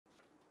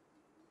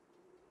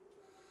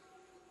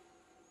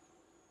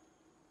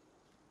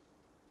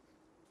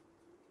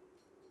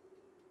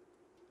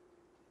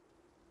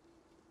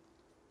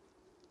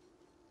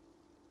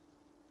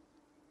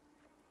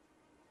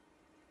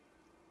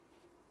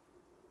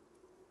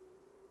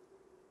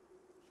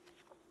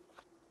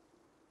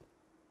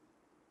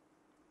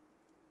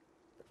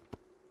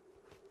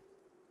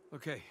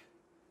Okay.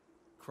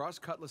 Cross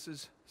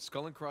cutlasses,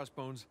 skull and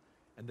crossbones,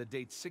 and the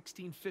date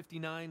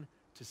 1659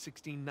 to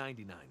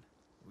 1699.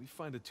 We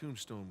find a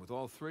tombstone with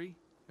all three,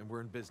 and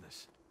we're in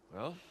business.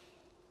 Well,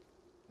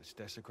 let's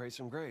desecrate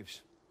some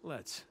graves.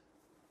 Let's.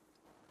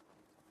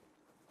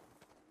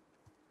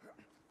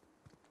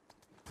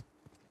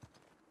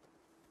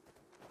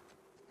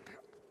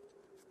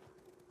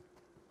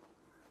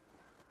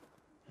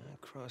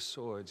 Cross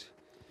swords.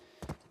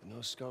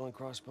 No skull and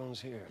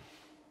crossbones here.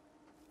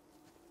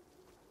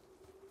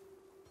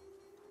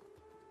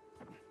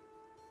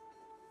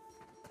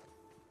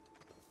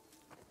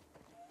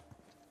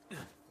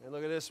 Hey,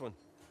 look at this one.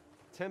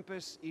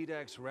 Tempus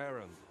Edax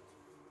Rerum.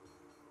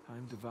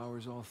 Time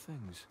devours all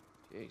things.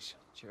 Jeez,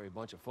 cherry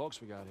bunch of folks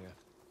we got here.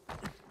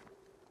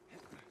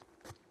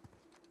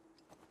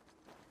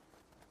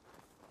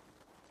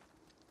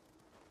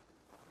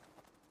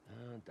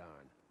 Oh,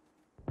 darn.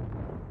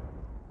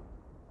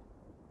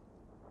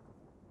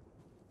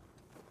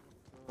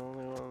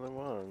 Only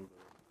one.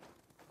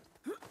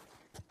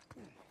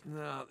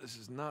 No, this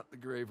is not the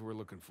grave we're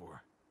looking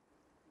for.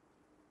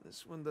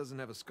 This one doesn't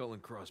have a skull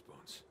and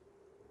crossbones.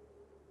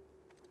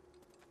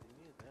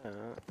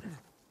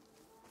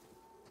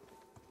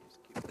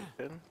 Just keep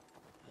looking.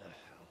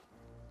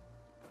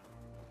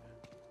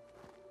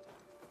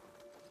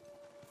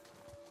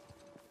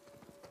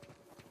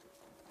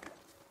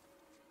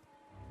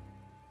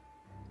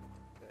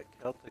 Got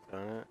Celtic on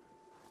it.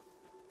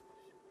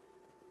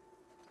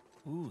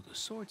 Ooh, the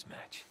swords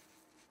match.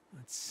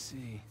 Let's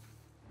see.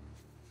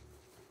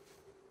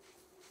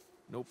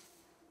 Nope.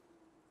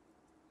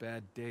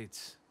 Bad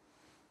dates.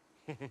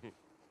 Here's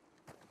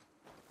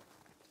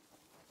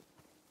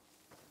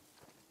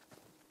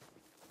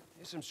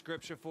some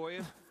scripture for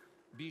you.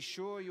 Be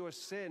sure your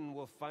sin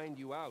will find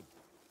you out.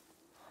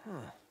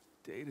 Huh.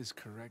 Date is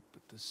correct,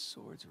 but the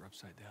swords are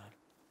upside down.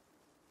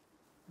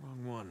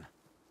 Wrong one.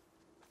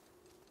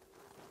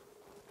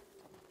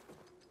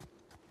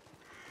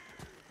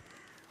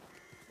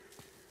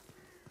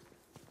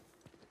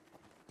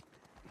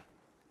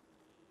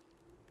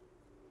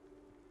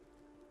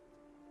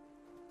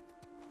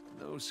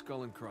 No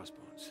skull and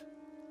crossbones.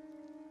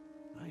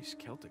 Nice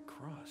Celtic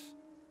cross.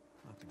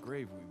 Not the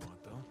grave we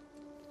want, though.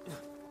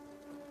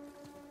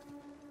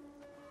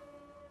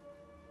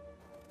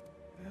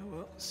 Yeah,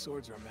 well, the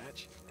swords are a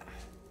match.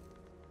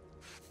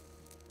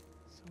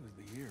 So is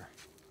the year.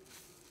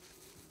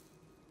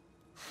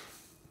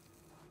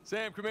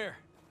 Sam, come here.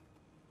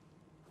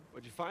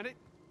 Where'd you find it?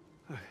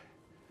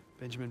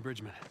 Benjamin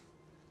Bridgman.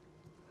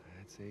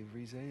 That's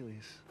Avery's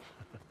alias.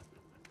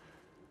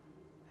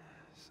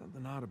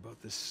 Something odd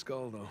about this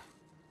skull, though.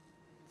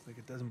 It's like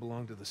it doesn't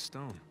belong to the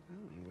stone.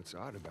 What's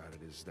odd about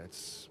it is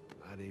that's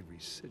not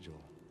Avery's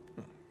sigil.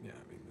 Oh, yeah,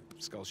 I mean,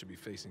 the skull should be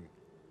facing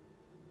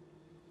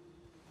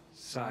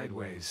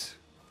sideways.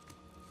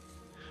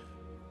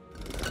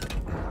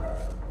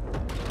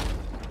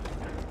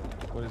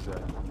 What is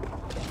that?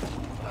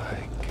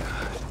 My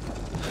God.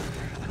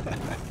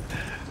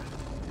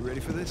 You ready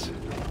for this?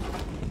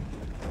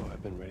 Oh,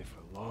 I've been ready for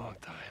a long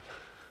time.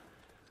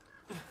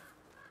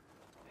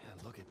 Yeah,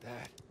 look at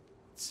that.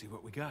 Let's see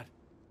what we got.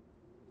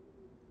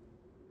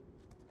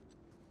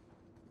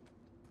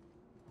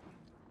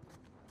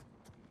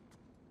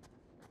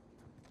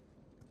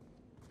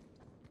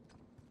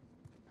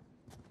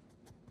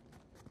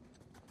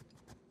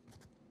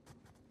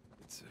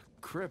 It's a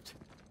crypt.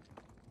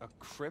 A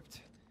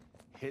crypt?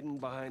 Hidden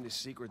behind a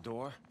secret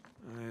door?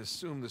 I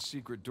assume the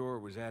secret door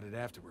was added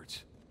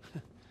afterwards.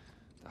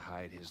 To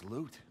hide his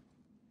loot.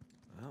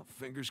 Well,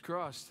 fingers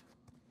crossed.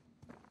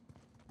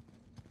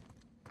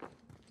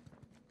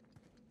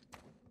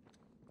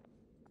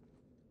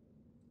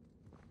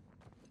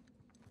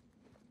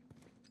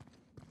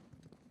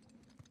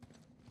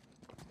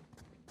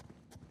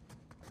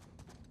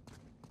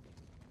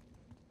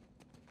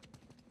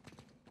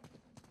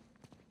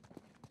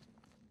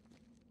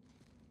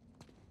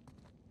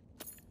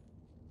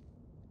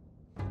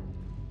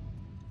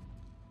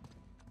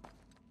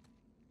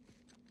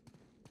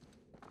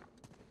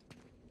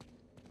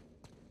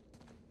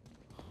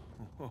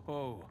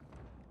 Oh,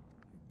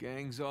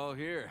 gang's all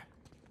here.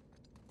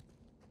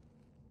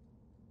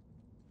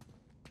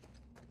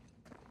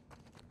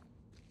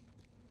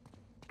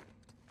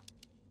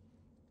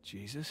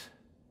 Jesus.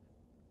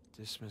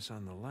 Dismas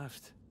on the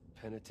left.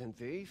 Penitent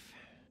thief?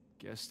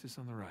 Gestus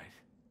on the right.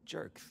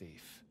 Jerk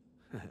thief.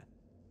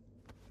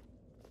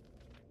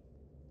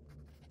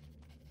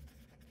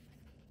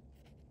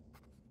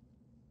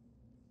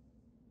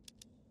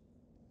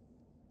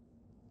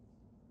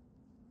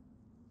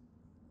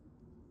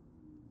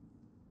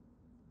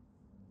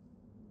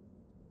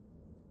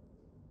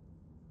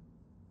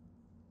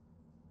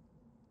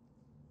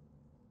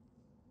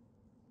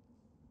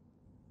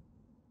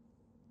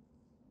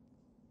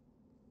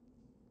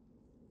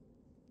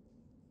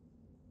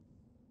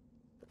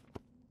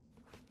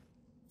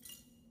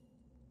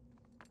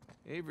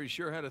 Avery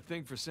sure had a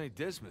thing for St.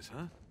 Dismas,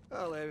 huh?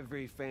 Well,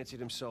 Avery fancied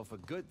himself a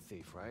good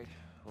thief, right?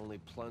 Only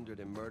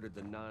plundered and murdered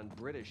the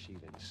non-British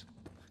heathens.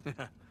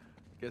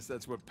 Guess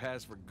that's what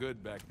passed for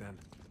good back then.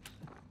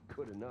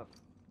 Good enough.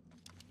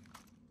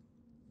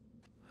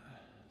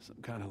 Some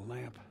kind of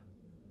lamp.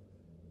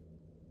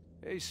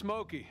 Hey,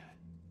 Smokey.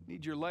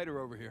 Need your lighter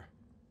over here.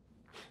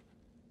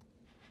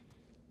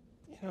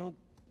 You know,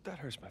 that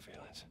hurts my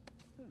feelings.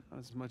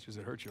 Not as much as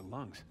it hurts your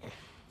lungs.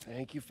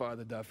 Thank you,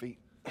 Father Duffy.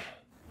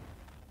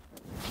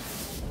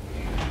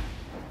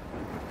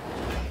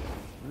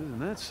 Isn't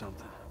that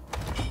something?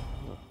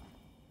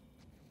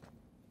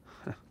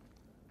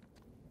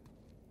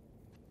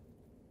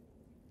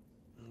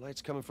 The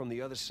light's coming from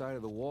the other side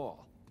of the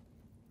wall.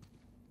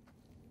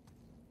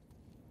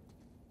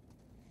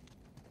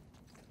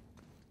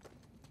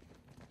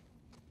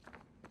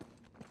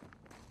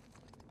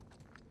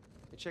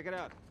 Hey, check it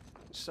out.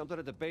 There's something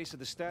at the base of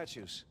the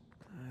statues.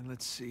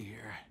 Let's see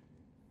here.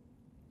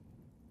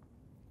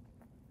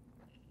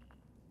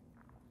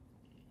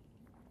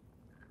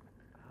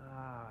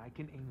 I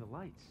can aim the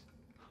lights.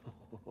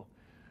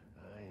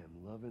 I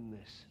am loving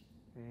this.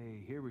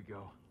 Hey, here we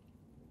go.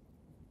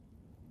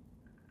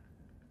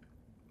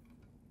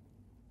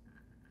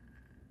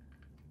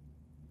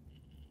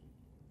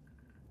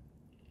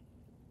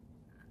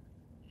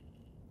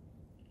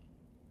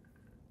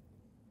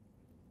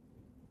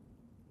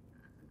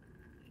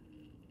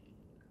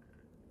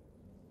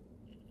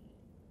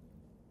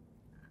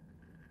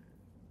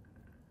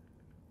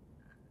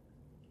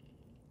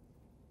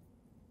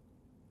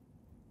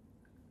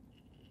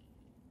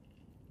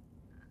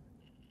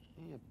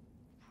 You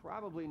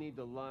probably need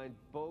to line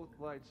both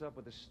lights up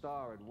with a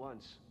star at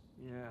once.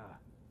 Yeah.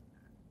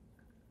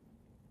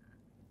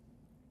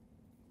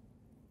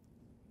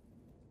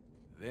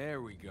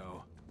 There we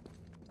go.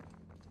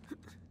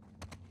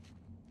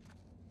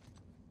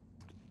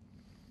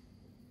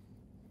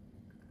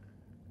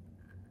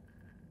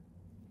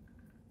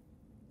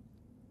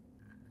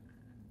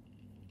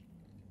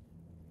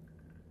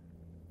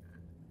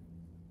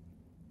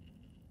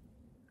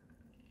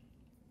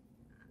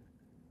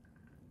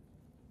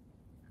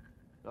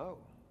 Oh,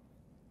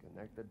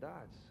 connect the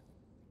dots.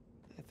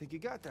 I think you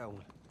got that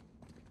one.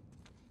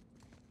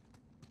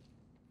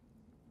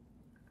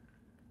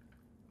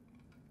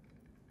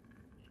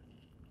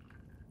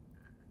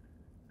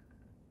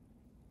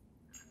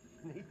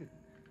 Nathan,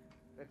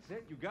 that's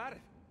it, you got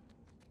it.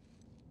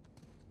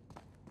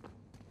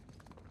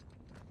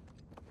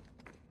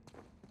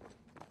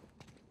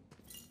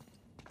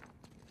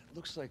 It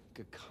looks like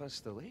a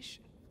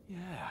constellation.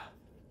 Yeah.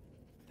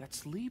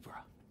 That's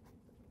Libra.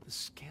 The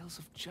scales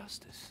of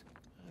justice.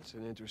 That's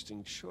an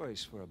interesting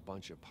choice for a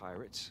bunch of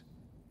pirates.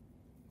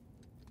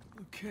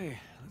 Okay,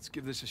 let's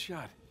give this a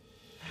shot.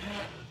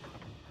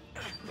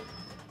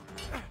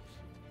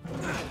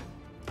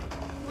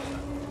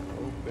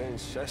 Open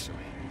sesame.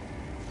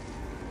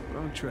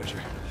 Wrong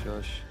treasure.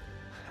 Shush.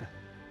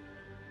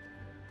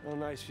 Well,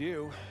 nice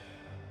view.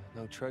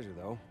 No treasure,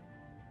 though.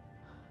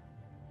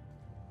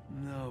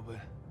 No,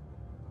 but...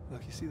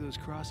 Look, you see those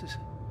crosses?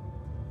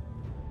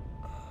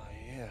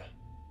 Yeah.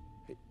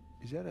 Hey,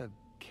 is that a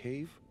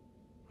cave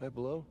right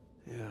below?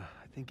 Yeah,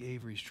 I think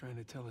Avery's trying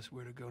to tell us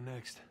where to go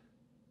next.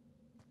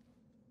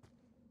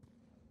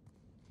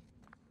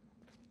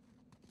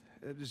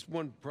 There's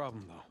one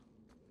problem, though.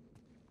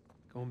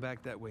 Going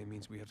back that way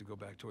means we have to go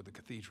back toward the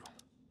cathedral.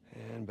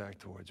 And back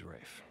towards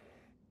Rafe.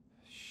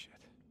 Shit.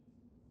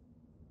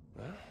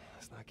 Well,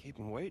 let's not keep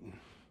him waiting.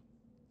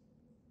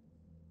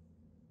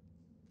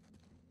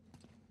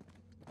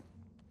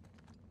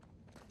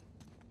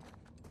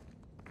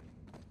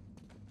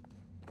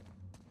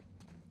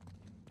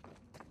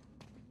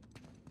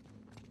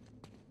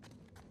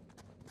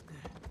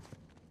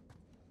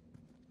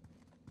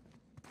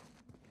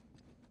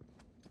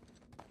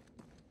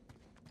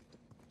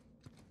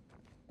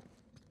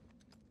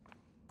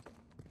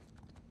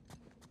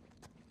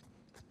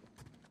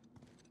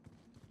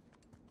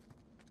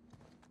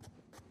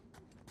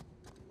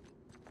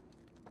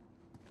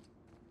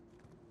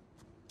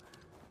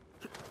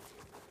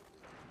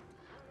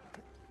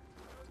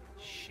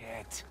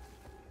 Shit.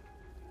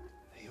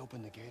 They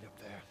opened the gate up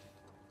there.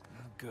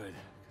 Oh, good,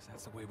 because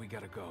that's the way we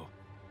gotta go.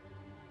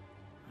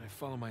 I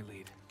follow my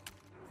lead.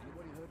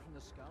 Anybody heard from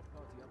the scout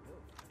party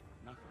uphill?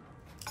 Nothing.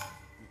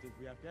 You think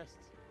we have guests?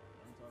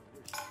 Don't I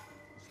wish?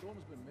 The storm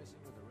has been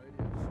messing with the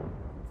radios.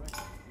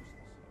 Practically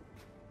useless.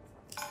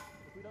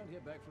 If we don't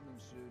hear back from them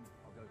soon,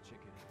 I'll go check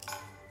it in.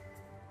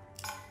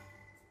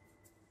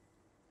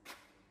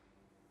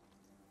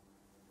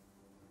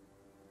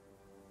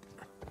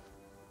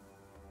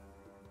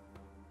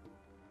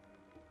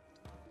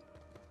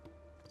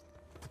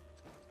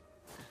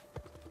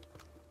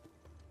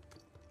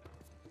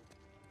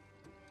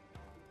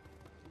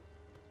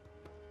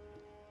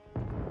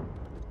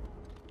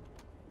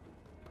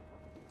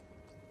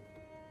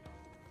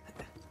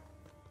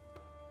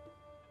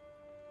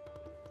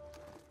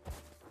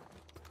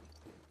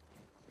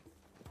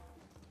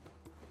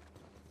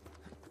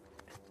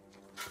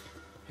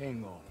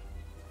 Hang on.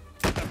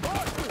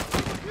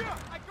 Yeah,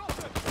 I got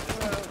it!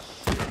 Well,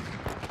 shit.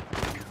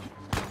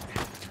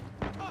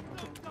 Put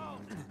them down!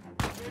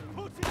 They're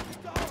putting me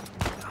down!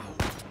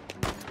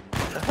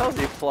 hell is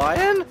he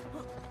flying?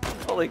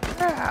 Holy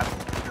crap!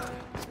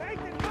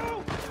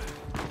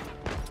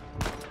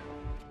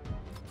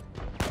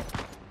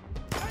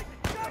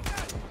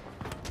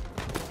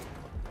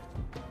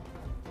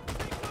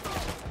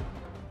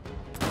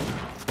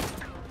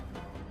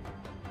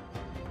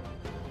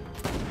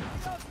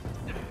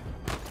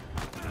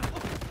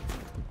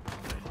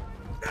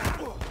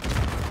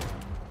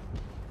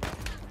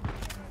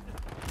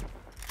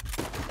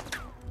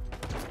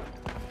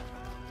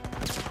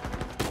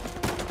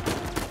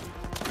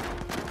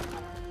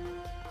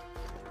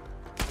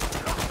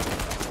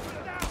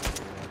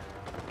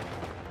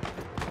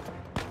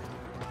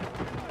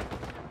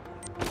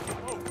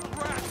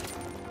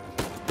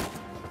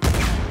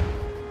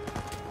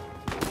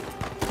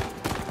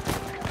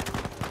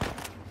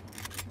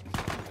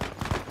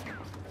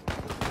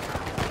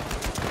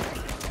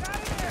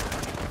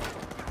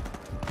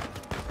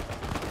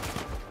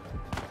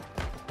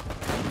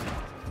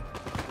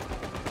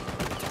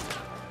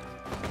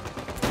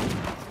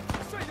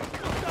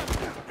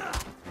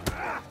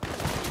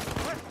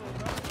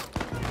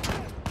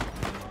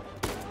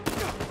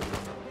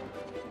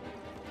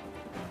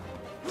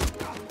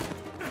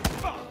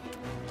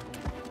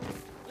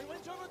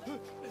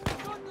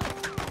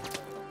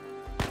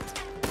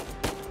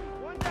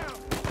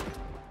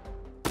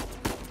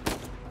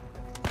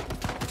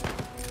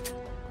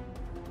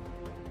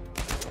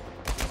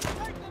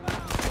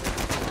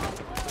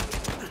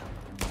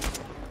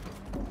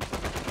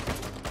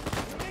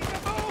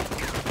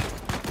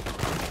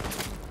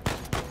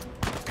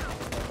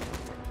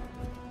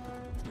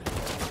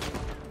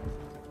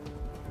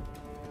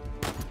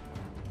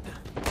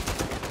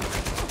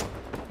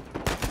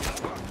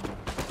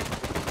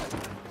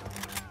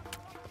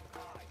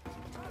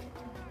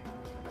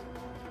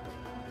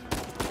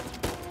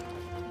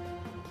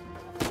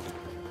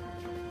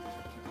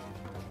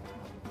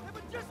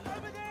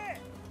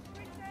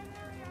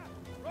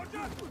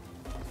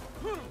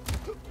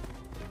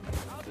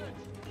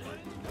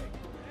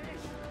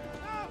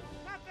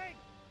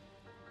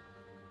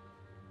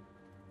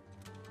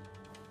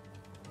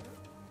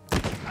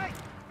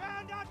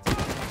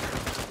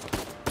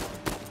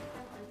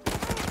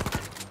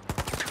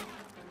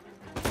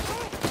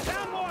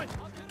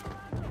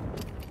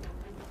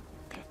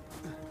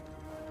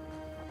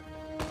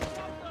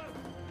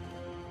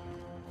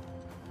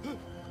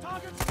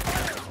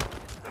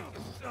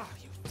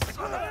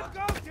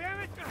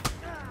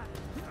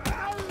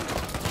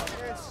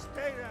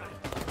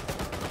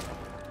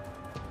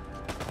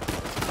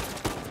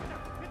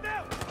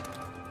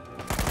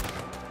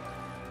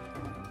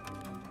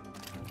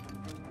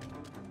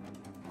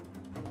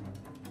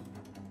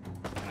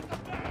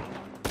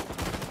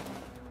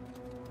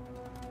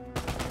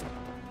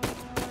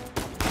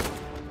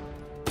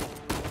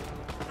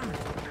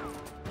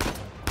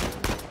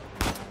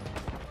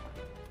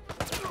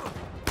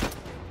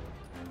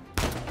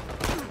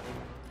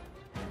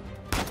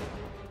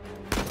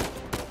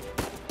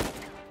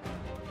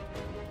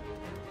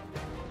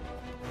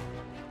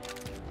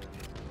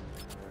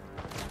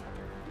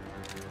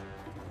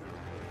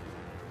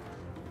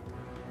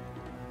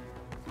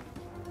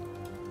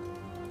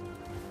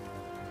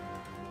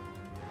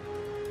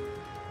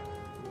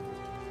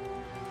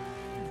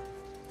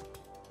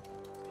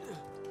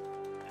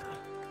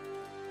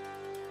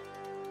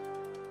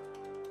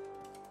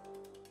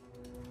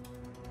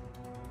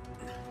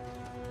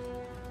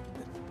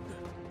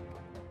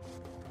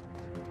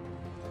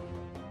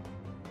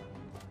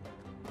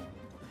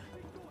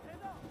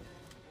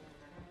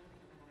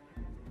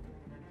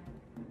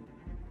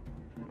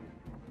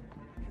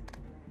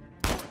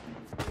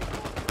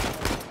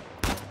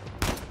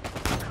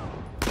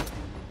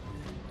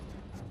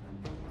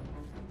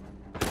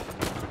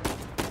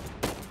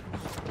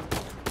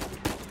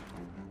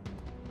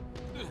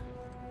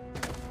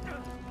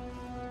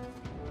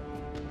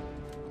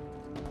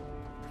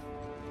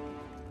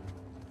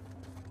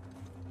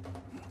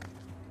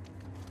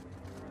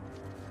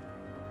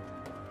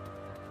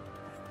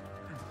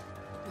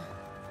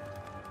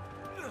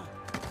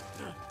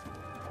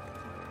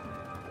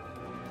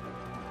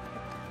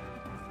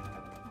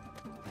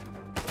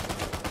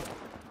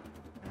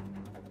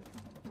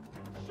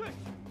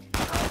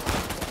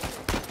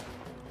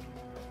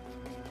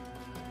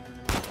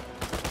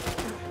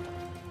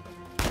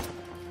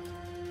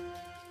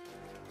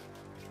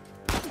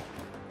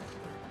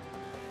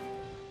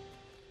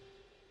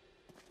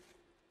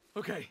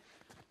 Okay,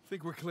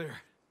 think we're clear.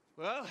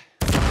 Well,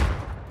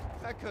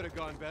 that could have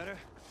gone better.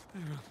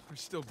 We're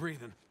still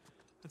breathing.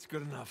 That's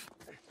good enough.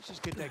 Let's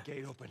just get that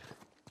gate open.